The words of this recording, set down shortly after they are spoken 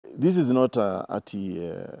This is not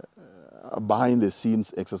behind the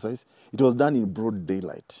scenes exercise. It was done in broad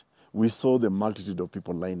daylight. We saw the multitude of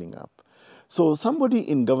people lining up. So somebody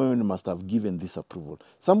in government must have given this approval.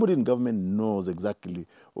 Somebody in government knows exactly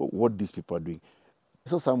what these people are doing. I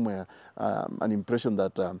saw somewhere an impression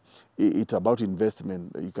that it's about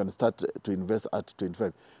investment. You can start to invest at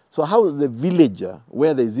 25. So how is the villager,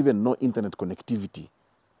 where there is even no internet connectivity,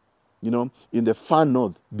 you know, in the far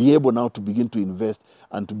north, be able now to begin to invest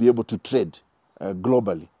and to be able to trade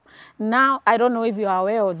globally? Now, I don't know if you are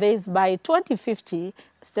aware of this, by 2050,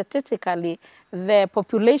 statistically, the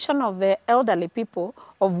population of the elderly people,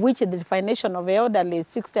 of which the definition of elderly is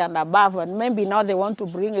 60 and above, and maybe now they want to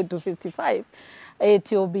bring it to 55,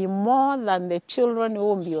 it will be more than the children who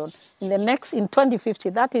will be on. In 2050,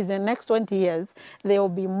 that is the next 20 years, there will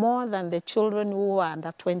be more than the children who are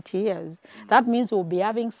under 20 years. That means we'll be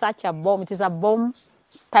having such a bomb. It is a bomb,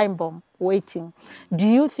 time bomb, waiting. Do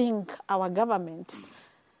you think our government,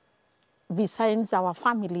 besides our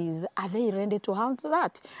families, are they ready to handle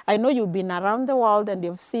that? I know you've been around the world and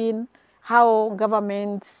you've seen how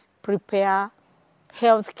governments prepare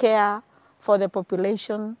health care for the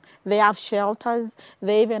population. They have shelters.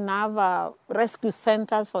 They even have rescue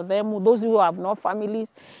centers for them, those who have no families.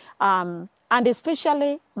 And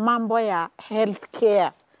especially Mworia health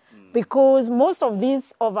care. Because most of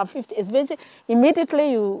these over 50, especially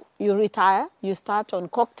immediately you retire, you start on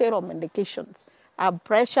cocktail of medications. I have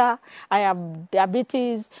pressure, I have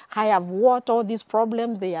diabetes, I have what, all these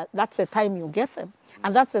problems, that's the time you get them.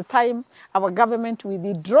 And that's the time our government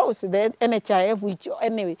withdraws the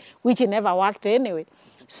NHIF, which never worked anyway.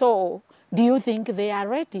 So do you think they are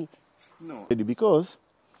ready? No. Because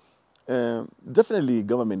definitely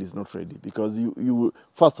government is not ready. Because you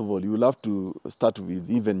first of all, you will have to start with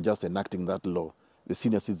even just enacting that law, the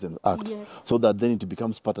Senior Citizens Act, yes, so that then it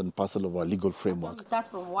becomes part and parcel of our legal framework. So we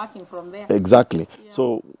start from working from there. Exactly. Yeah.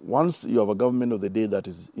 So once you have a government of the day that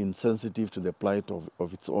is insensitive to the plight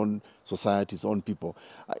of its own society, its own people,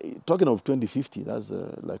 talking of 2050, that's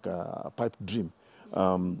like a pipe dream.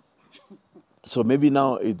 So maybe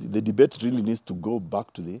now the debate really needs to go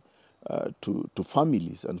back to to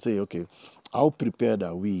families and say, okay, how prepared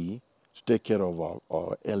are we to take care of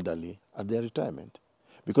our elderly at their retirement?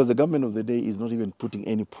 Because the government of the day is not even putting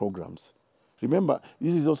any programs. Remember,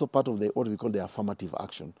 this is also part of what we call the affirmative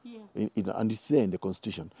action, yes, and it's there in the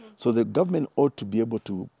Constitution. Yes. So the government ought to be able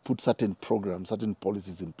to put certain programs, certain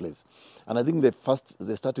policies in place. And I think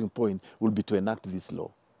the starting point will be to enact this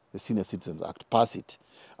law, the Senior Citizens Act, pass it,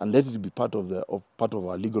 and let it be part of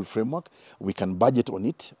our legal framework. We can budget on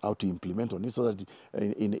it, how to implement on it, so that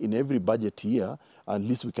in every budget year, at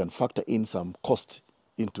least we can factor in some cost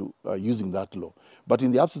into using that law. But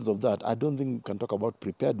in the absence of that, I don't think we can talk about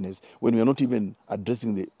preparedness when we are not even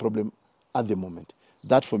addressing the problem at the moment.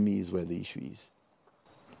 That, for me, is where the issue is.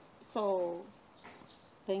 So,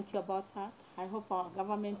 thank you about that. I hope our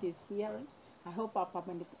government is hearing. I hope our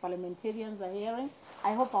parliamentarians are hearing.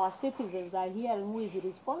 I hope our citizens are hearing who is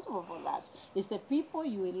responsible for that. It's the people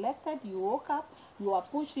you elected, you woke up, you are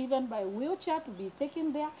pushed even by wheelchair to be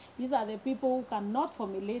taken there. These are the people who cannot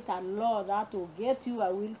formulate a law that will get you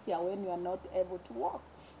a wheelchair when you are not able to walk.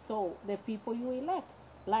 So the people you elect.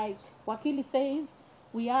 Like Wakili says,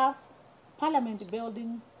 we have parliament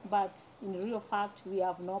buildings, but in real fact, we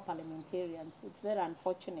have no parliamentarians. It's very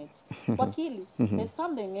unfortunate. Wakili, there's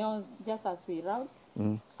something else just as we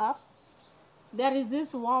round up. There is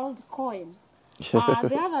this Worldcoin.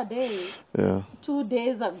 The other day, 2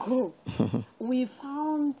 days ago, we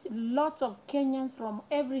found lots of Kenyans from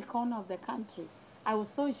every corner of the country. I was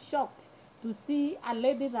so shocked to see a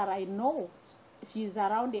lady that I know. She's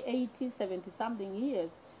around the 80, 70-something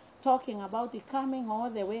years, talking about it coming all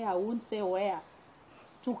the way, I won't say where,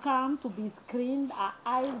 to come to be screened her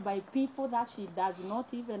eyes by people that she does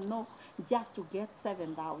not even know, just to get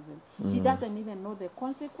 7,000. She doesn't even know the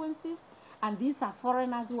consequences. And these are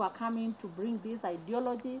foreigners who are coming to bring this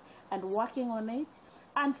ideology and working on it.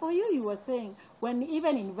 And for you, you were saying, when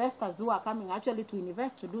even investors who are coming actually to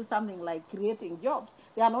invest to do something like creating jobs,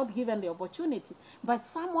 they are not given the opportunity. But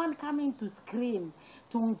someone coming to screen,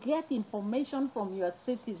 to get information from your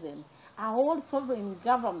citizen, a whole sovereign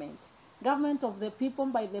government of the people,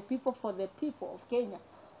 by the people, for the people of Kenya,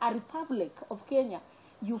 a republic of Kenya,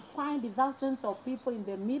 you find thousands of people in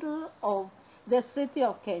the middle of the city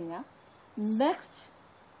of Kenya, next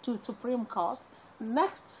to Supreme Court,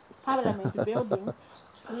 next Parliament buildings,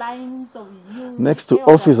 lines of youth. Next to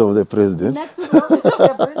office of the president. Next to the office of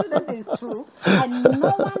the president is true. And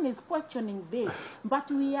no one is questioning this. But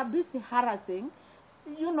we are busy harassing,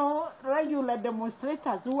 regular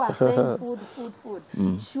demonstrators who are saying food, food, food.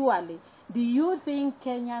 Surely, Do you think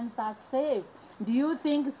Kenyans are safe? Do you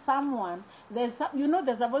think someone, they're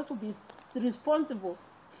supposed to be responsible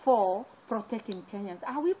for protecting Kenyans?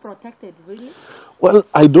 Are we protected, really? Well,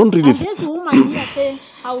 I don't really... And this woman here saying,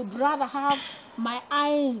 I would rather have my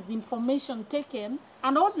eyes information taken,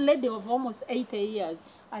 an old lady of almost 80 years,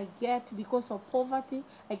 I get, because of poverty,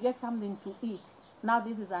 I get something to eat. Now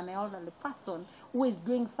this is an elderly person who is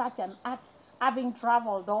doing such an act, having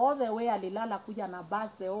traveled all the way, alilala kuja na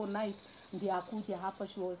bus the whole night, ndiyo akuja hapa,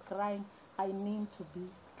 she was crying, I need to be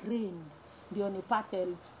screened, ndiyo nipate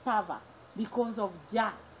server because of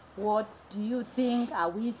Jack. What do you think? Are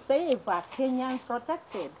we safe? Are Kenyans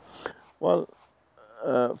protected? Well,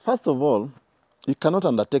 first of all, you cannot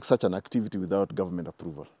undertake such an activity without government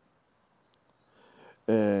approval.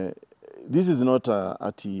 This is not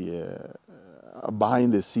a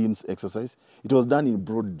behind-the-scenes exercise. It was done in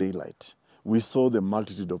broad daylight. We saw the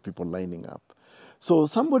multitude of people lining up. So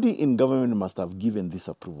somebody in government must have given this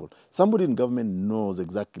approval. Somebody in government knows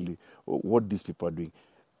exactly what these people are doing.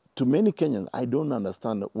 To many Kenyans, I don't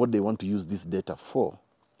understand what they want to use this data for.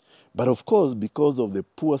 But of course, because of the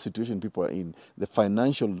poor situation people are in, the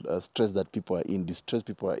financial stress that people are in, distress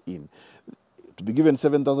people are in, to be given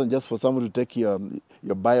 7,000 just for someone to take your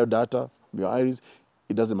biodata, your iris,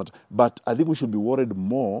 it doesn't matter. But I think we should be worried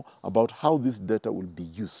more about how this data will be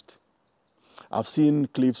used. I've seen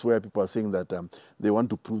clips where people are saying that they want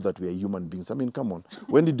to prove that we are human beings. I mean, come on.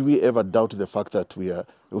 When did we ever doubt the fact that we are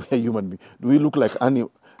human beings? Do we look like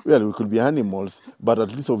animals? Well, we could be animals, but at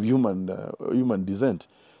least of human descent.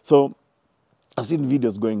 So I've seen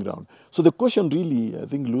videos going around. So the question really, I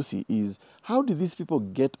think, Lucy, is how did these people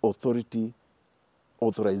get authorization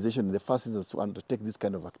in the first instance to undertake this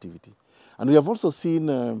kind of activity? And we have also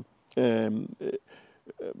seen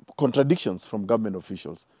contradictions from government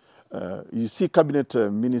officials. You see Cabinet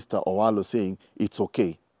Minister Owalo saying it's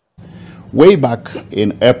okay. Way back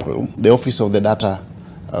in April, the Office of the Data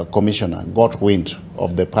Commissioner got wind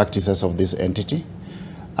of the practices of this entity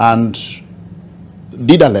and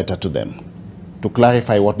did a letter to them to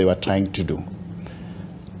clarify what they were trying to do.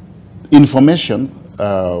 Information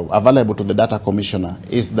available to the Data Commissioner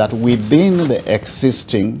is that within the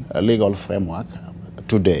existing legal framework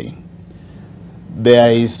today,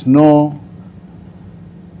 there is no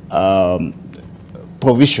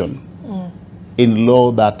provision in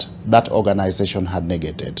law that that organization had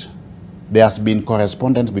negated. There has been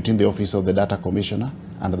correspondence between the Office of the Data Commissioner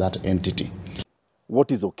and that entity. What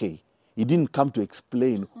is okay? He didn't come to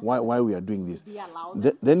explain why we are doing this.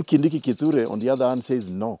 Then Kindiki Kithure, on the other hand, says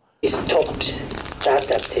no. He stopped that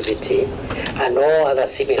activity and all other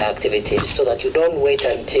similar activities so that you don't wait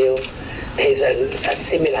until there is a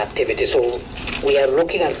similar activity. So we are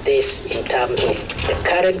looking at this in terms of the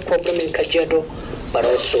current problem in Kajiado, but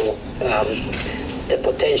also the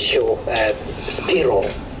potential spiral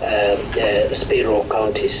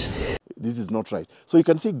counties. This is not right. So you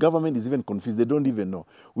can see government is even confused. They don't even know.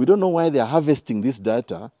 We don't know why they are harvesting this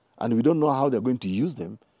data, and we don't know how they're going to use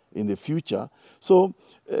them in the future. So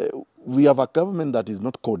we have a government that is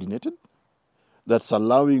not coordinated, that's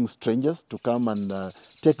allowing strangers to come and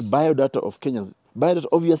take biodata of Kenyans, biodata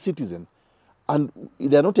of your citizen, and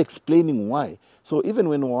they're not explaining why. So even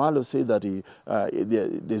when Owalo said that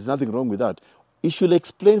there's nothing wrong with that, he should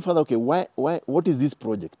explain further, okay, what is this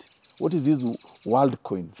project? What is this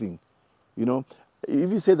Worldcoin thing? You know, if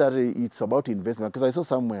you say that it's about investment, because I saw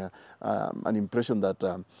somewhere an impression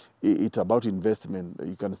that it's about investment,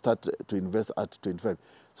 you can start to invest at 25.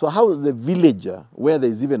 So how does the villager, where there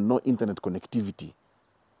is even no internet connectivity,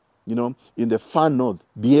 you know, in the far north,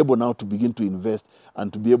 be able now to begin to invest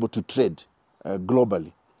and to be able to trade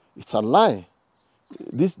globally? It's a lie.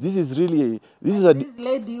 This is really this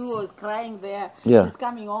lady who was crying there. Yeah. Is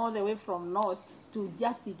coming all the way from north to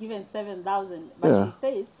just be given 7,000, but she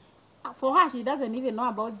says for her she doesn't even know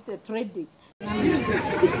about the trading.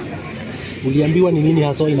 Uliambiwa ni nini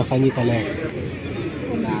hasa inafanyika leo?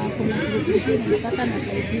 Nataka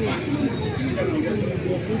nasaidia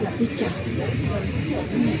picha.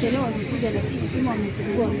 Nimechelewa kuja lakini kama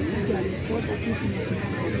wamefungua wamekuja wamepoza kitu.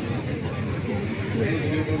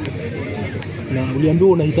 Na uliambiwa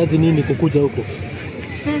unahitaji nini kukuja huko?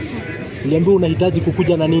 Pesa. Uliambiwa unahitaji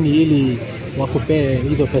kukuja na nini ili wakupee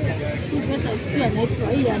hizo pesa? Pesa sio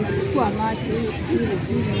anaitwa hii anachukua macho ile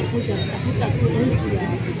anakuja kutafuta kuhusu ya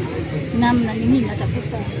namna nini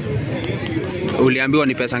natafuta. Uliambiwa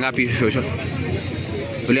ni pesa ngapi shosho?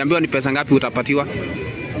 Uliambiwa ni pesa ngapi utapatiwa?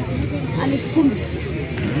 10,000.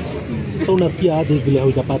 Sasa unasikia aje vile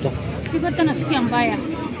haujapata? Sipata, nasikia mbaya.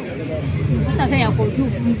 Hata sasa yako juu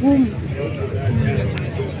ngumu.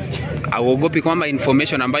 Auogopi kwamba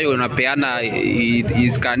information ambayo unapeana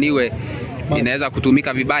iskaniwe inaweza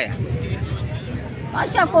kutumika vibaya.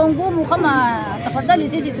 Maisha kwa ngumu kama tafadhali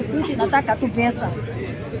sisi siku hizi nataka tu pesa.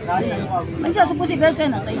 Maisha siku hizi pesa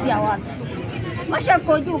inasaidia watu. Maisha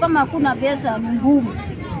kwa juu kama hakuna pesa ni ngumu.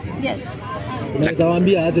 Yes. Unaweza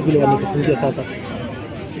waambia aje vile wametufungia sasa?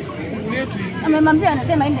 Amemwambia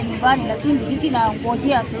anasema ende nyumbani lakini sisi na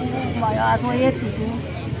ngojea tu mawazo yetu tu.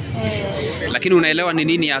 Lakini unaelewa ni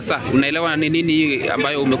nini hasa? Unaelewa ni nini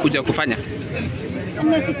ambayo umekuja kufanya?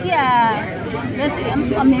 Nimesikia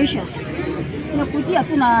pesa ameisha. Nimekuja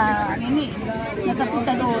tu na nini?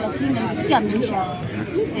 Natafuta dola lakini nimesikia ameisha.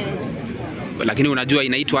 Lakini unajua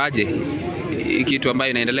inaitwa aje? Kitu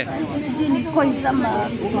ambayo inaendelea? Ni coin kama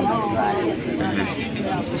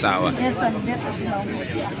sawa.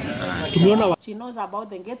 She knows about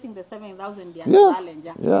them getting the 7,000 Yeah.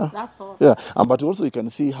 Yeah. That's all. Yeah. But also you can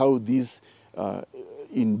see how this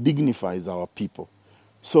indignifies our people.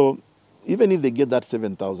 So even if they get that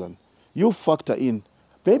 7,000, you factor in,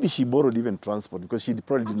 maybe she borrowed even transport because she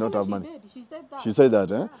probably did not have money. She said that. She said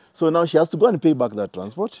that, eh? So now she has to go and pay back that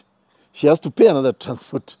transport. She has to pay another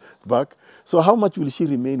transport back. So how much will she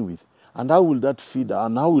remain with? And how will that feed her?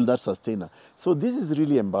 And how will that sustain her? So this is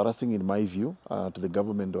really embarrassing in my view to the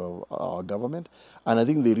government of our government. And I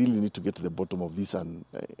think they really need to get to the bottom of this and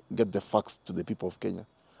get the facts to the people of Kenya.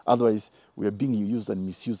 Otherwise, we are being used and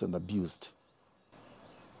misused and abused.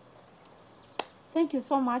 Thank you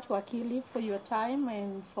so much, Wakili, for your time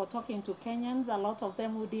and for talking to Kenyans. A lot of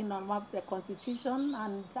them who didn't know about the Constitution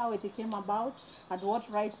and how it came about and what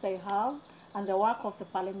rights they have and the work of the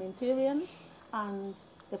parliamentarians and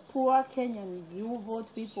the poor Kenyans who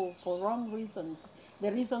vote people for wrong reasons.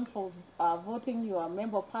 The reason for voting your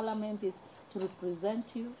member of parliament is to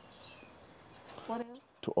represent you. What else?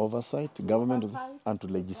 To oversight government and to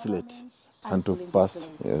legislate. And to pass,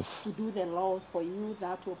 yes. To do the laws for you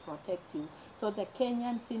that will protect you. So the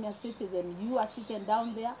Kenyan senior citizen, you are sitting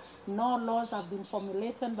down there, no laws have been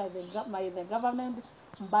formulated by the government,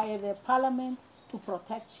 by the parliament to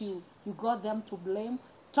protect you. You got them to blame.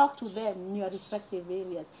 Talk to them in your respective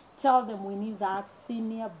areas. Tell them we need that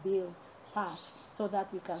senior bill passed so that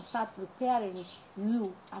we can start preparing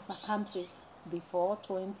you as a country before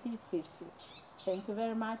 2050. Thank you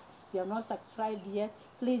very much. If you are not subscribed yet,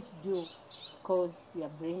 please do, because we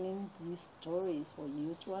are bringing these stories for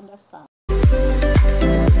you to understand.